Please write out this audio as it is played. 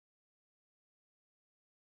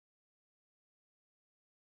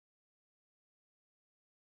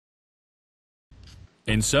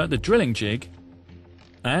Insert the drilling jig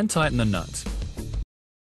and tighten the nut.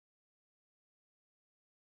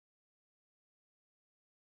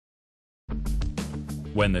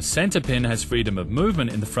 When the center pin has freedom of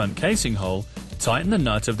movement in the front casing hole, tighten the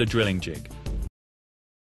nut of the drilling jig.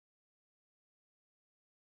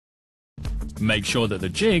 Make sure that the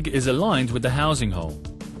jig is aligned with the housing hole.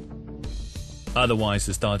 Otherwise,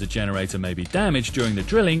 the starter generator may be damaged during the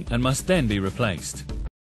drilling and must then be replaced.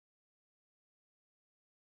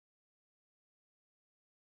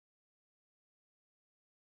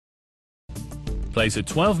 Place a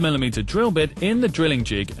 12mm drill bit in the drilling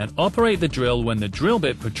jig and operate the drill when the drill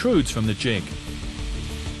bit protrudes from the jig.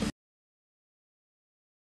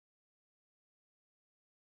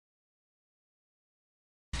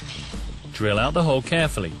 Drill out the hole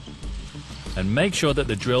carefully and make sure that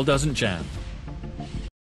the drill doesn't jam.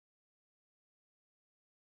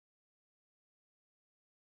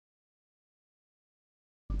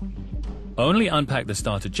 Only unpack the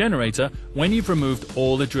starter generator when you've removed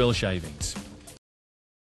all the drill shavings.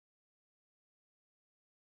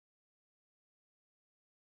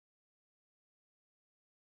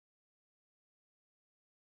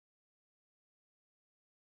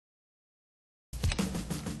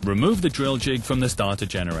 Remove the drill jig from the starter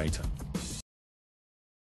generator.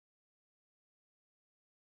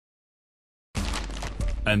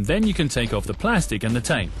 And then you can take off the plastic and the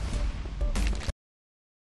tape.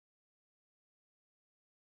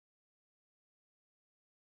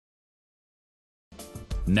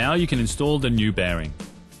 Now you can install the new bearing.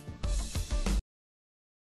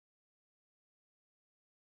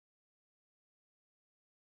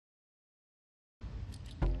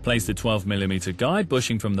 Place the 12mm guide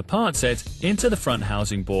bushing from the part set into the front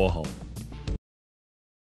housing borehole.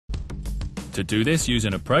 To do this, use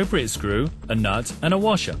an appropriate screw, a nut and a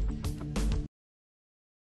washer.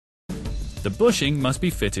 The bushing must be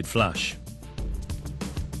fitted flush.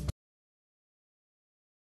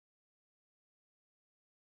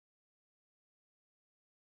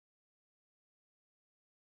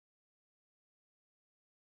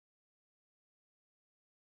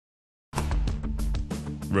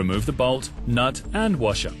 Remove the bolt, nut and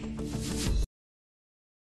washer.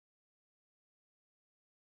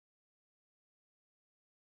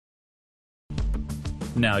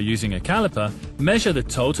 Now, using a caliper, measure the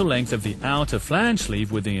total length of the outer flange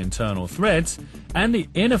sleeve with the internal threads and the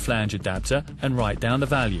inner flange adapter and write down the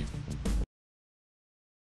value.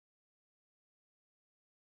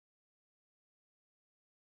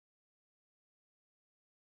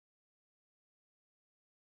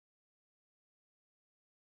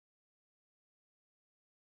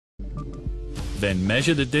 Then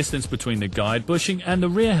measure the distance between the guide bushing and the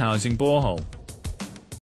rear housing borehole.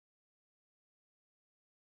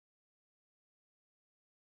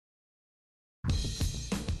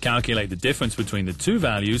 Calculate the difference between the two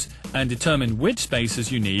values and determine which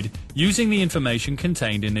spacers you need using the information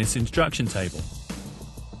contained in this instruction table.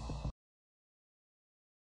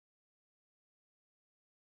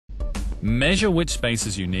 Measure which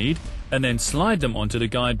spacers you need and then slide them onto the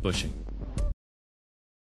guide bushing.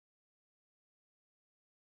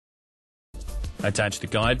 Attach the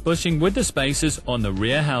guide bushing with the spacers on the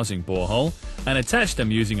rear housing borehole and attach them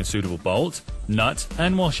using a suitable bolt, nut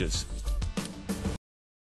and washers.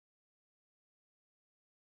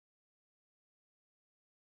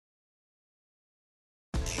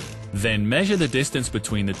 Then measure the distance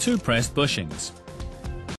between the two pressed bushings.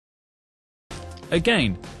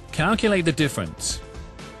 Again, calculate the difference.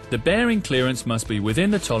 The bearing clearance must be within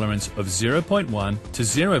the tolerance of 0.1 to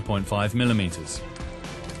 0.5 millimeters.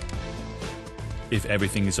 If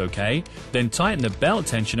everything is okay, then tighten the belt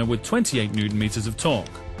tensioner with 28 Nm of torque.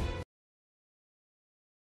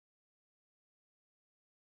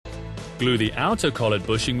 Glue the outer collared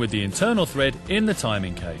bushing with the internal thread in the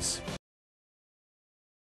timing case.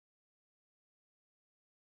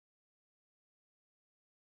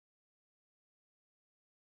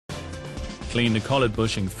 Clean the collared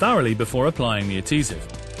bushing thoroughly before applying the adhesive.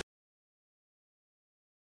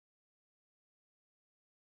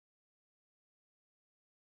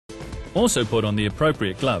 Also put on the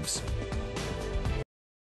appropriate gloves.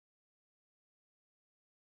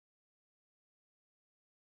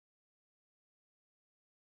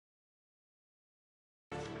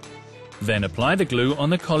 Then apply the glue on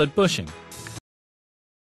the collared bushing.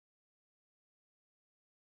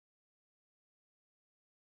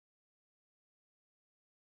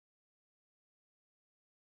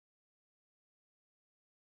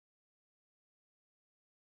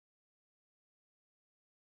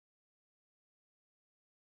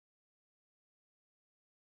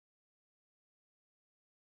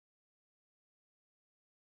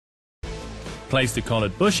 Place the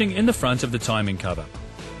collared bushing in the front of the timing cover.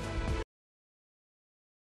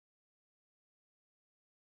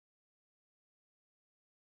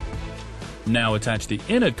 Now attach the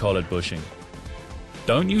inner collared bushing.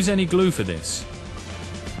 Don't use any glue for this.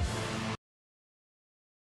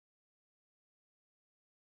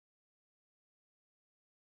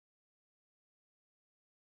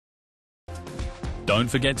 Don't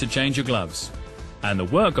forget to change your gloves, and the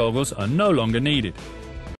work goggles are no longer needed.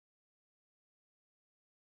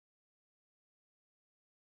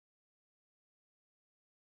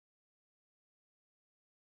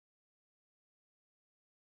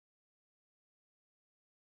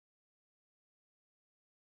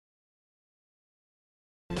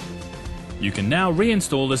 You can now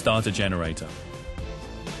reinstall the starter generator.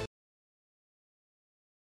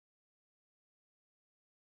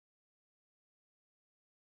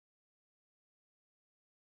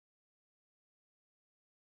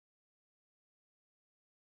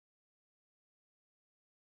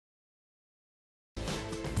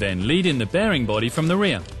 Then lead in the bearing body from the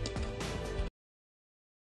rear.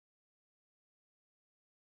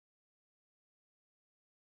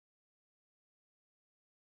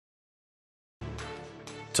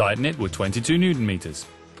 Tighten it with 22 Newton meters.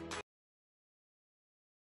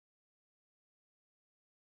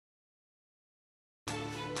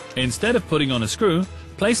 Instead of putting on a screw,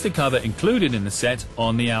 place the cover included in the set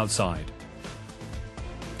on the outside.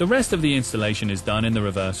 The rest of the installation is done in the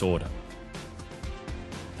reverse order.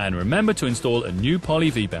 And remember to install a new poly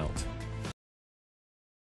V-belt.